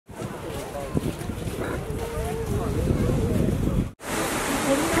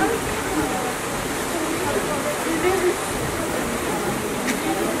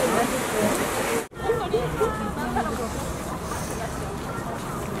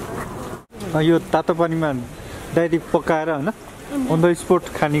यो तातो पानीमा डाइरेक्ट पकाएर हैन अन द स्पोट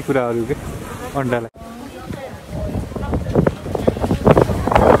खानेकुराहरू के अन्डालाई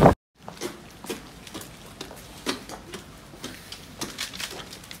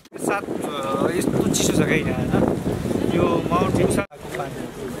साथ यस्तो चिसो छ क्या हैन यो माउन्ट कुसाको पानी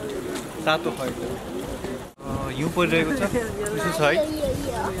तातो भएको हिउँ परिरहेको छ चिसो छ है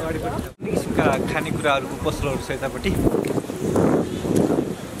अगाडिपट्टि किसिमका खानेकुराहरूको पसलहरू छ यतापट्टि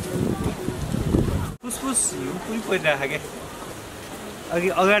फुसफुस हिउँ पुरै परिरहेको क्या अघि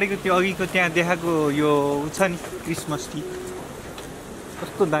अगाडिको त्यो अघिको त्यहाँ देखाएको यो छ नि क्रिसमस ट्री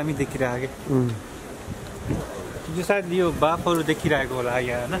कस्तो दामी देखिरहेको क्या यो सायद यो बाफहरू देखिरहेको होला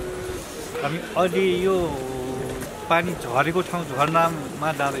यहाँ होइन हामी अलि यो पानी झरेको ठाउँ झरनामा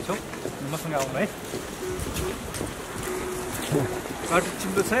जाँदैछौँ मसँग आउनु है बाटो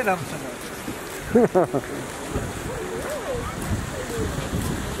चिम्लो छ है राम्रोसँग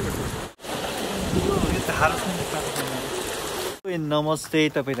नमस्ते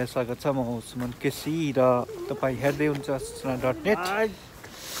तपाईँलाई स्वागत छ म सुमन केसी र तपाईँ हेर्दै हुन्छ सूचना.net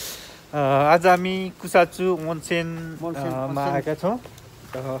आज हामी कुसाचु ओन्सेनमा आएका छौँ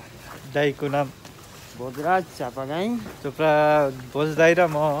दाईको नाम भोजराज चापागाई चोप्रा भोजदाई र म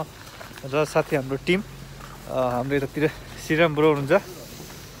र साथै हाम्रो टिम हाम्रो यतातिर श्रीराम ब्रो हुनुहुन्छ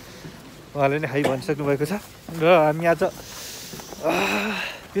उहाँले नै हाई भनिसक्नु भएको छ र हामी आज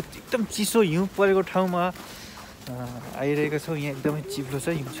यो एकदम चिसो हिउँ परेको ठाउँमा आइरहेको छौँ यहाँ एकदमै चिप्लो छ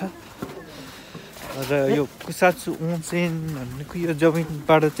हिउँ छ र यो कुसाचु ओन्सेन भन्नेको यो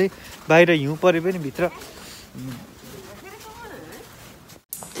जमिनबाट चाहिँ बाहिर हिउँ परे पनि भित्र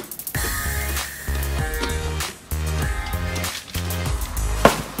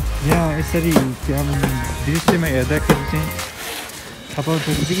यहाँ यसरी त्यहाँ दृश्यमा हेर्दाखेरि चाहिँ थाहा पाउँछ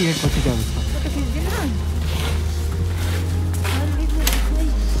कि यहाँ कति जानु छ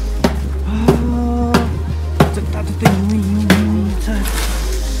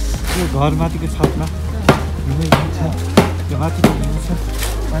यो घर माथिको छतमा हिउँ छ यो माथिको हिउँ छ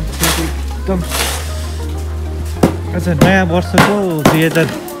मान्छेको एकदम आज नयाँ वर्षको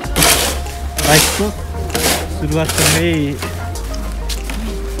 2022को सुरुवातसँगै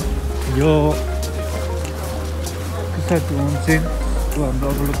यो कुसाचु ओन्सेनको हाम्रो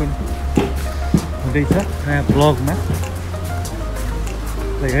अवलोकन हुँदैछ नयाँ ब्लगमा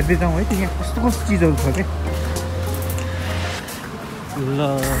र हेर्दै जाउँ है यहाँ कस्तो कस्तो चिजहरू छ क्या ल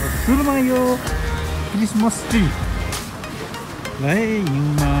सुरुमा यो क्रिसमस ट्री है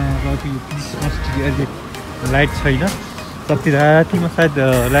हिउँमा र त्यो क्रिसमस ट्री अहिले लाइट छैन कति रातिमा सायद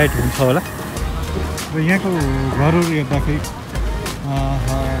लाइट हुन्छ होला र यहाँको घरहरू हेर्दाखेरि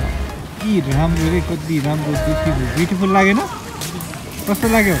कि राम्रो रे कति राम्रो ब्युटिफुल लागेन कस्तो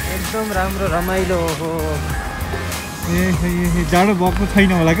लाग्यो एकदम राम्रो रमाइलो हो ए जाडो भएको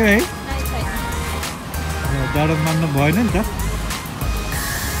छैन होला क्या है जाडो मान्नु भएन नि त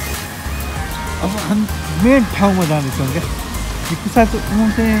अब हामी मेन ठाउँमा जाँदैछौँ क्या यो कुसाचु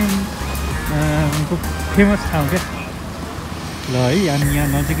ओन्सेनको फेमस ठाउँ क्या ल है हामी यहाँ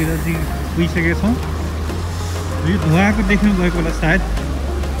नजिकै पुगिसकेका छौँ यो धुवाको देख्नु भएको होला सायद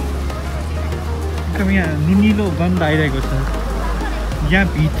एकदम यहाँ नुनिलो गन्ध आइरहेको छ यहाँ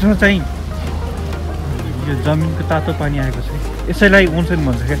भित्र चाहिँ यो जमिनको तातो पानी आएको छ यसैलाई ओन्सेन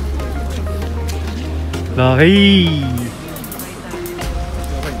भन्छ क्या ल है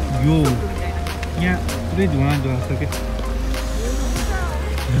यो यहाँ पुरै धुवा छ क्या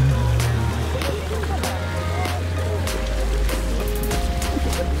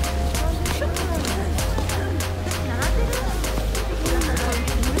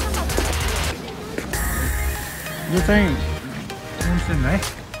यो चाहिँ ओन्सेन है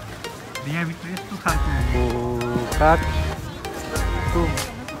यहाँभित्र यस्तो खालको काठको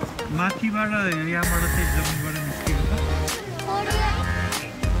माथिबाट यहाँबाट चाहिँ जमिनबाट निस्किएको छ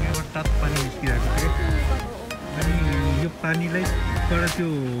यहाँबाट तातो पानी निस्किरहेको छ क्या अनि यो पानीलाई बाट त्यो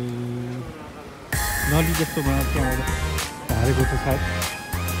नली जस्तो बनाएर त्यहाँबाट हारेको छ सायद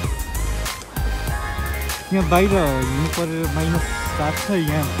यहाँ बाहिर हिउँ परेर -7 छ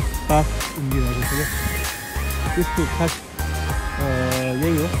यहाँ 5 उम्लिरहेको छ क्या त्यस्तो खास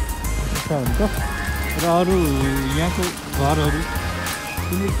यही हो हुन्छ र अरू यहाँको घरहरू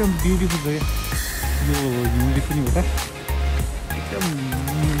पनि एकदम ब्युटिफुल छ क्या यो हिउँले पनि हुँदा एकदम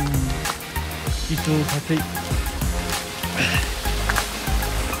चिसो साथै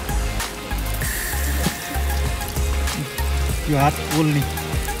यो हात पोल्ने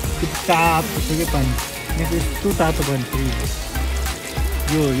त्यो तातो छ क्या पानी यहाँको यस्तो तातो पानी फेरि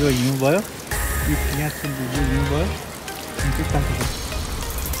यो हिउँ भयो यहाँ यो हिउँ भयो चाहिँ तातो छ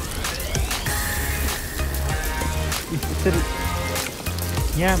यसरी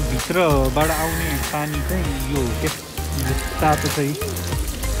यहाँ भित्रबाट आउने पानी चाहिँ यो के तातो चाहिँ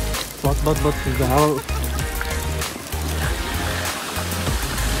बत हावा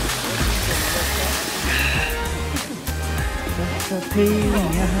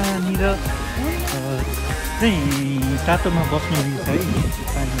यहाँनिर चाहिँ तातोमा बस्नु मिल्छ है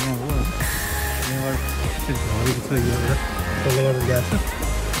पानीमा हो यहाँबाट झरेको छ यो तलबाट ल्याएको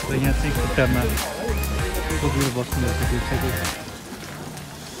छ र यहाँ चाहिँ खुट्टामा कोपेर बस्नु भएको छ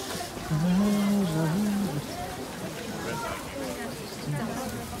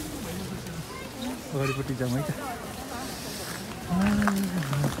अगाडिपट्टि जाउँ है त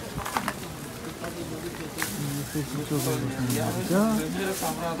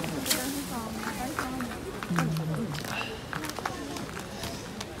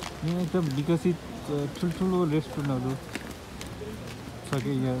यहाँ एकदम विकसित ठुल्ठुलो रेस्टुरेन्टहरू छ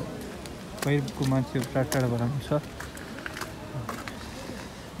कि यहाँ बाहिरको मान्छेहरू टाढा टाढाबाट आउँछ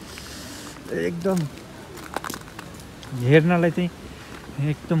एकदम हेर्नलाई चाहिँ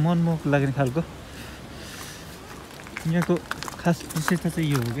एकदम मनमोहक लाग्ने खालको यहाँको खास विशेषता चाहिँ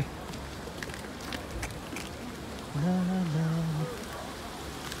यो हो कि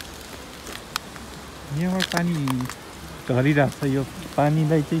यहाँबाट पानी झरिरहेको छ यो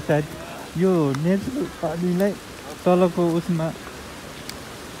पानीलाई चाहिँ सायद यो नेचुरल पानीलाई तलको उसमा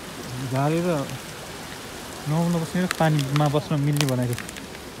झारेर नुहाउन बस्ने र पानीमा बस्न मिल्ने बनाएको छ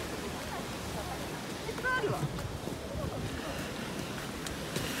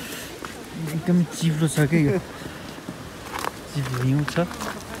एकदम चिप्लो छ क्या यो चिप्लो हिउँ छ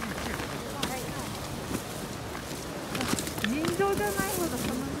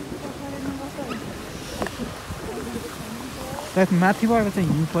सायद माथिबाट चाहिँ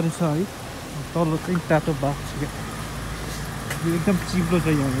हिउँ परेछ है तल चाहिँ तातो भएको छ क्या यो एकदम चिप्लो छ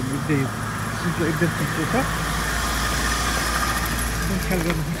यहाँ चिप्लो एकदम चिप्लो छ एकदम ख्याल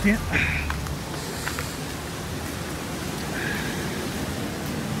गर्नुपर्छ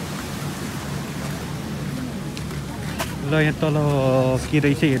ल यहाँ तल के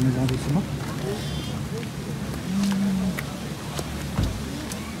रहेछ हेर्नु जाँदैछु म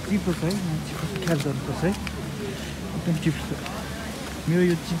चिप्लो छ है चिप्लो ख्याल गर्नुपर्छ है एकदम चिप्लो मेरो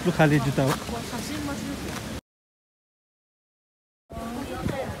यो चिप्लो खाले जुत्ता हो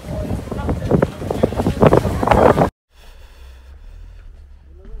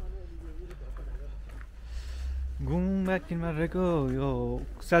गुम्बा किनमा रहेको यो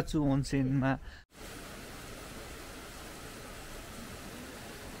कुसात्सु ओन्सेनमा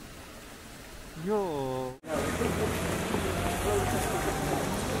यो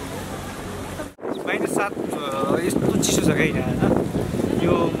 -7 यस्तो चिसो छ क्या यहाँ होइन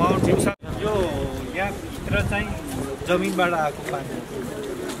यो माउन्ट यो यहाँभित्र चाहिँ जमिनबाट आएको पानी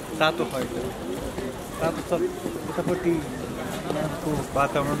तातो भएको तातो छ उतापट्टि यहाँको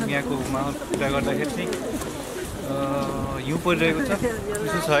वातावरण यहाँको माहौल कुरा गर्दाखेरि चाहिँ हिउँ परिरहेको छ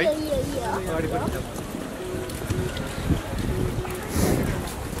चिसो छ है अगाडिपट्टि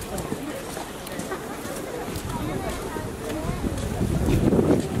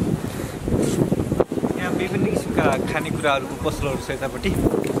विभिन्न किसिमका खानेकुराहरूको पसलहरू छ यतापट्टि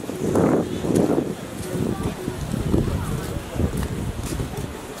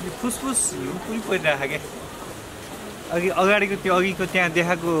फुसफुस हिउँ पुरै परिरहेको क्या अघि अगाडिको त्यो अघिको त्यहाँ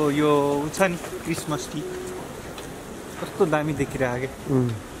देखाएको यो छ नि क्रिसमस ट्री कस्तो दामी देखिरहेको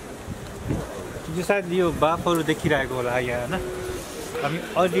क्या यो सायद यो बाफहरू देखिरहेको होला यहाँ होइन हामी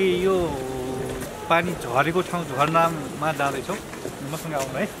अलि यो पानी झरेको ठाउँ झरनामा जाँदैछौँ मसँग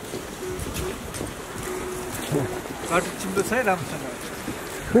आउनु है बाटो चिप्लो छ है राम्रोसँग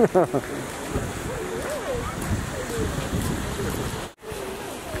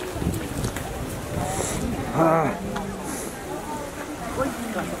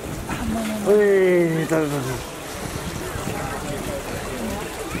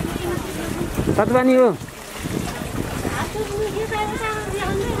तातो पानी हो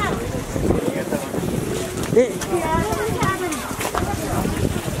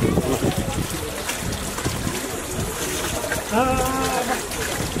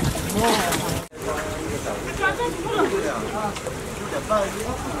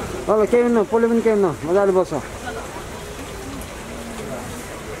अब केही हुन्न पोले पनि केही हुन्न मजाले बस्छ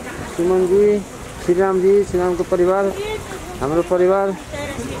सुमनजी श्रीरामजी श्रीरामको परिवार हाम्रो परिवार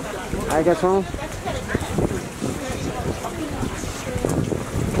आएका छौँ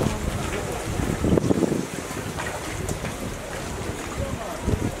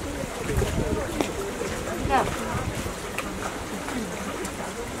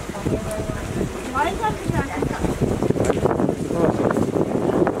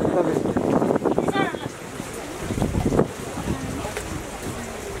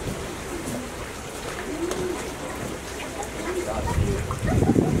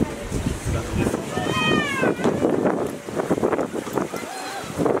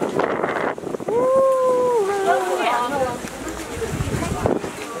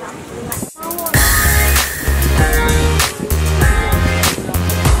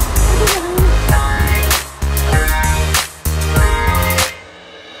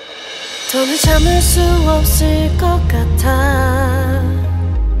참을 수 없을 것 같아.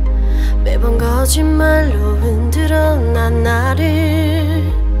 매번 거짓말로 흔들어 난 나를.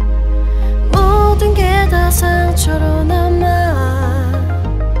 모든 게 다 상처로 남아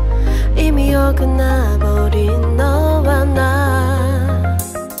이미 어긋나버린 너와 나.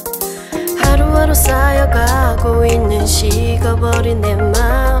 하루하루 쌓여가고 있는 식어버린 내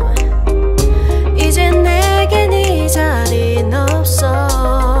맘. 이젠 내겐 이 자리는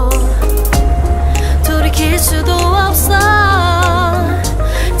없어. 돌이킬 수도 없어.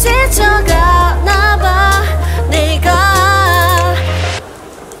 지쳐가나봐 내가.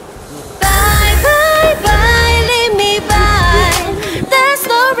 Bye bye bye leave me by. There's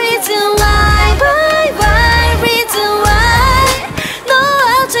no reason why. Bye bye reason why.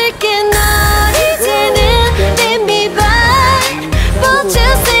 놓아줄게 널 이제는 leave me by. But you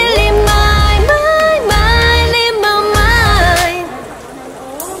still in my mind in my mind.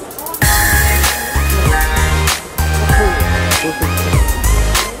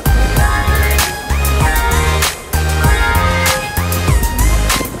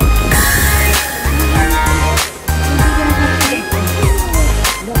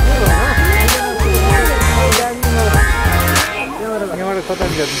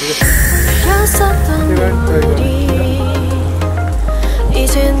 흘렀었던 눈물이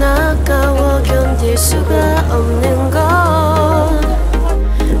이젠 아까워 견딜 수가 없는 것.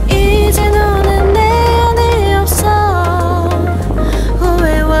 이제 너는 내 안에 없어.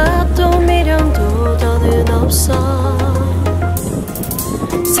 후회와 또 미련도 더는 없어.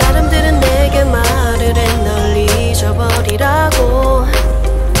 사람들은 내게 말을 해 널 잊어버리라고.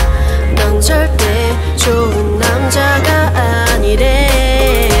 넌 절대 좋은 남자가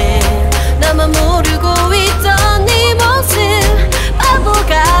아니래. 나만 모르고 있던 네 모습 바보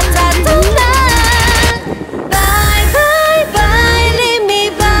같았던 난. Bye bye bye leave me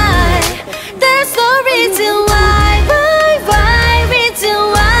by. There's no reason why. Bye bye reason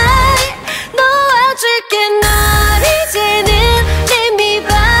why. 놓아줄게 널 이제는 leave me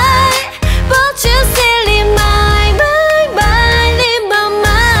by. But you still in my mind in my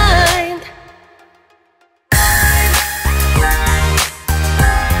mind.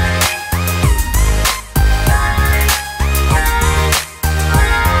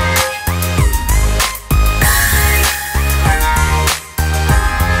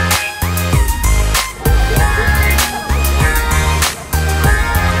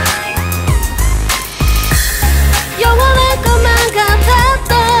 영원할 것만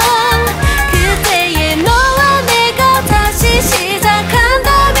같았던 그때의 너와 내가 다시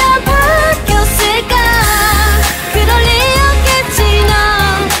시작한다면 바뀌었을까. 그럴 리 없겠지. 넌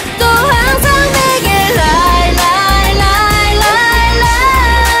또 항상 내게 lie lie lie lie lie.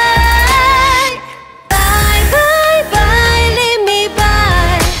 Bye bye bye leave me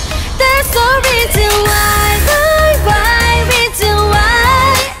by. There's no reason why. Bye bye reason why.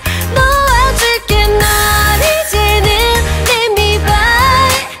 놓아줄게 널 이제는 leave me by.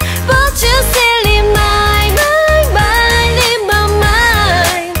 But you still in my mind in my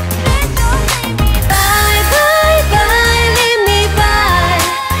mind. Bye bye bye leave me by.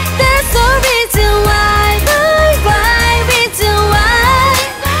 There's no reason why. Bye bye reason why.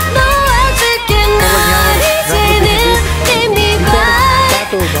 놓아줄게 널 이제는 leave me by.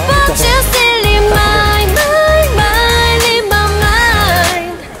 But you still in my mind in my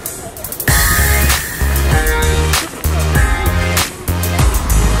mind.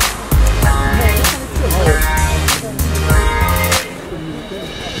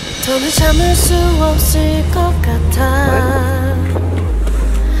 더는 참을 수 없을 것 같아.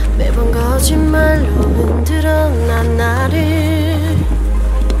 매번 거짓말로 흔들어 난 나를.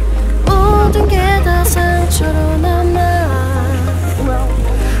 모든 게 다 상처로 남아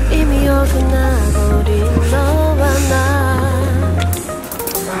이미 어긋나버린 너와 나.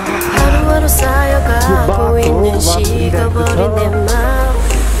 하루하루 쌓여가고 있는 식어버린 내 맘.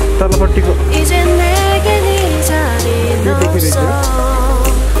 이젠 내겐 이 자리는 없어.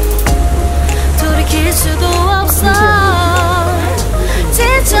 돌이킬 수도 없어.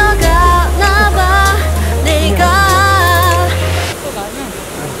 지쳐가나봐 내가.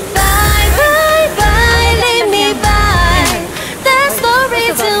 Bye bye bye leave me by. There's no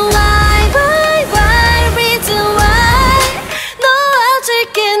reason why. Bye bye reason why.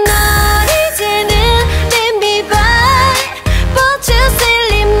 놓아줄게 널 이제는 leave me by. But you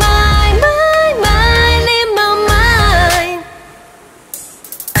still in my mind in my mind.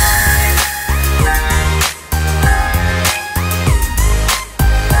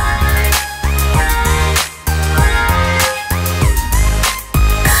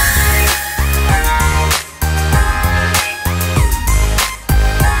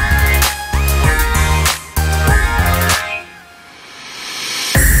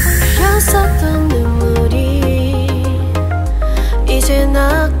 있었던 눈물이 이젠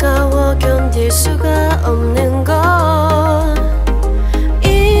아까워 견딜 수가 없는 걸